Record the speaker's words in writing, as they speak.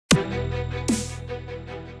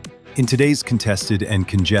In today's contested and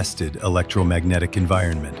congested electromagnetic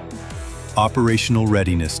environment, operational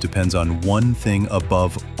readiness depends on one thing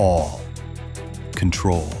above all: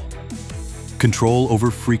 control. Control over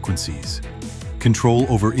frequencies, control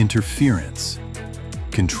over interference,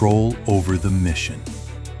 control over the mission.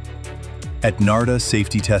 At Narda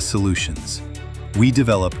Safety Test Solutions, we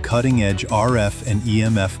develop cutting-edge RF and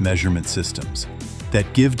EMF measurement systems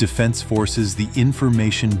that give defense forces the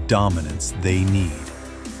information dominance they need,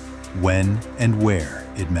 when and where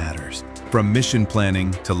it matters. From mission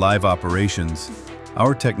planning to live operations,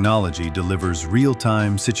 our technology delivers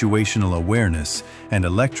real-time situational awareness and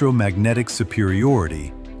electromagnetic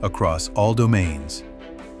superiority across all domains.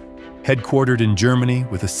 Headquartered in Germany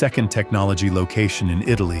with a second technology location in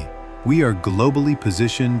Italy, we are globally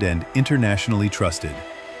positioned and internationally trusted.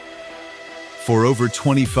 For over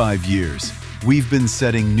 25 years, we've been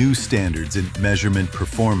setting new standards in measurement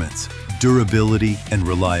performance, durability, and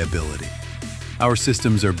reliability. Our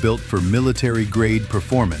systems are built for military-grade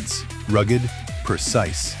performance, rugged,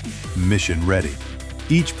 precise, mission-ready.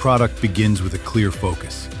 Each product begins with a clear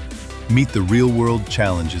focus: meet the real-world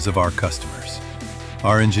challenges of our customers.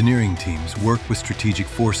 Our engineering teams work with strategic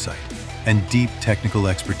foresight and deep technical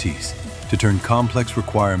expertise to turn complex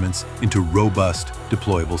requirements into robust,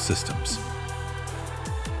 deployable systems.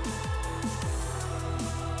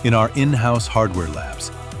 In our in-house hardware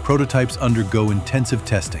labs, prototypes undergo intensive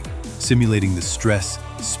testing, simulating the stress,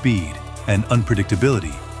 speed, and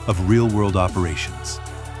unpredictability of real-world operations.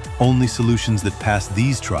 Only solutions that pass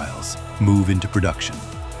these trials move into production.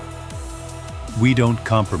 We don't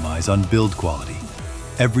compromise on build quality.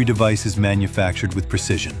 Every device is manufactured with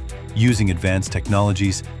precision, using advanced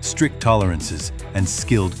technologies, strict tolerances, and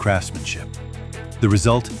skilled craftsmanship. The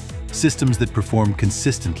result? Systems that perform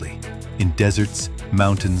consistently in deserts,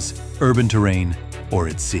 mountains, urban terrain, or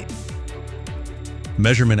at sea.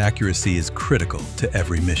 Measurement accuracy is critical to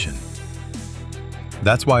every mission.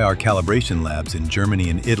 That's why our calibration labs in Germany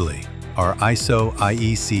and Italy are ISO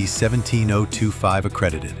IEC 17025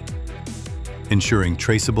 accredited, ensuring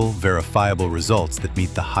traceable, verifiable results that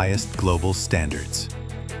meet the highest global standards.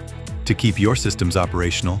 To keep your systems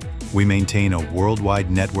operational, we maintain a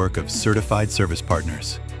worldwide network of certified service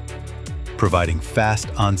partners, providing fast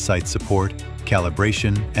on-site support,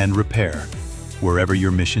 calibration, and repair wherever your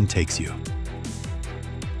mission takes you.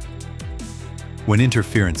 When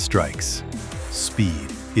interference strikes,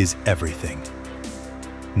 speed is everything.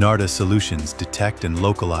 Narda Solutions detect and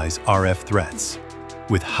localize RF threats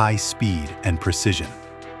with high speed and precision.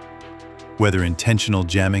 Whether intentional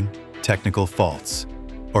jamming, technical faults,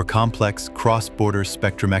 or complex cross-border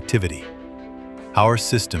spectrum activity, our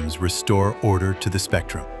systems restore order to the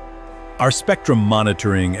spectrum. Our spectrum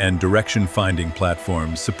monitoring and direction-finding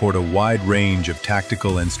platforms support a wide range of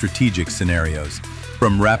tactical and strategic scenarios,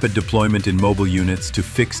 from rapid deployment in mobile units to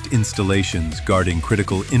fixed installations guarding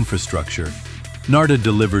critical infrastructure. Narda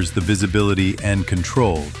delivers the visibility and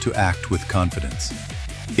control to act with confidence.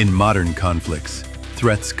 In modern conflicts,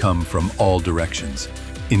 threats come from all directions,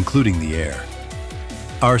 including the air.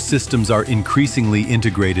 Our systems are increasingly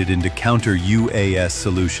integrated into counter-UAS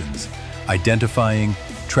solutions, identifying,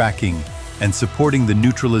 tracking, and supporting the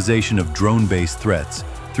neutralization of drone-based threats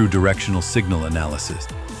through directional signal analysis.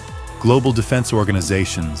 Global defense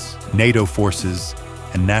organizations, NATO forces,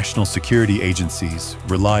 and national security agencies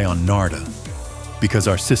rely on Narda because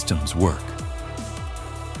our systems work.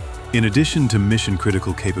 In addition to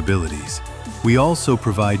mission-critical capabilities, we also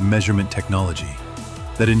provide measurement technology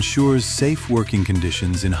that ensures safe working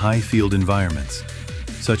conditions in high-field environments,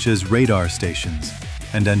 such as radar stations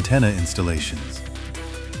and antenna installations.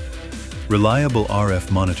 Reliable RF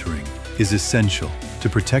monitoring is essential to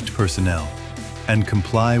protect personnel and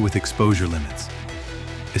comply with exposure limits,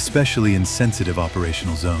 especially in sensitive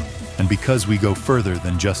operational zones. And because we go further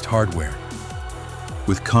than just hardware.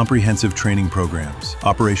 With comprehensive training programs,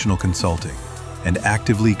 operational consulting, and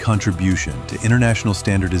actively contribution to international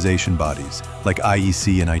standardization bodies like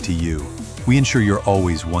IEC and ITU, we ensure you're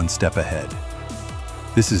always one step ahead.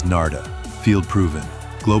 This is Narda, field-proven,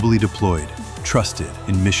 globally deployed, trusted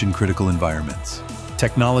in mission-critical environments.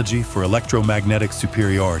 Technology for electromagnetic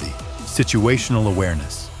superiority, situational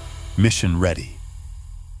awareness, mission-ready.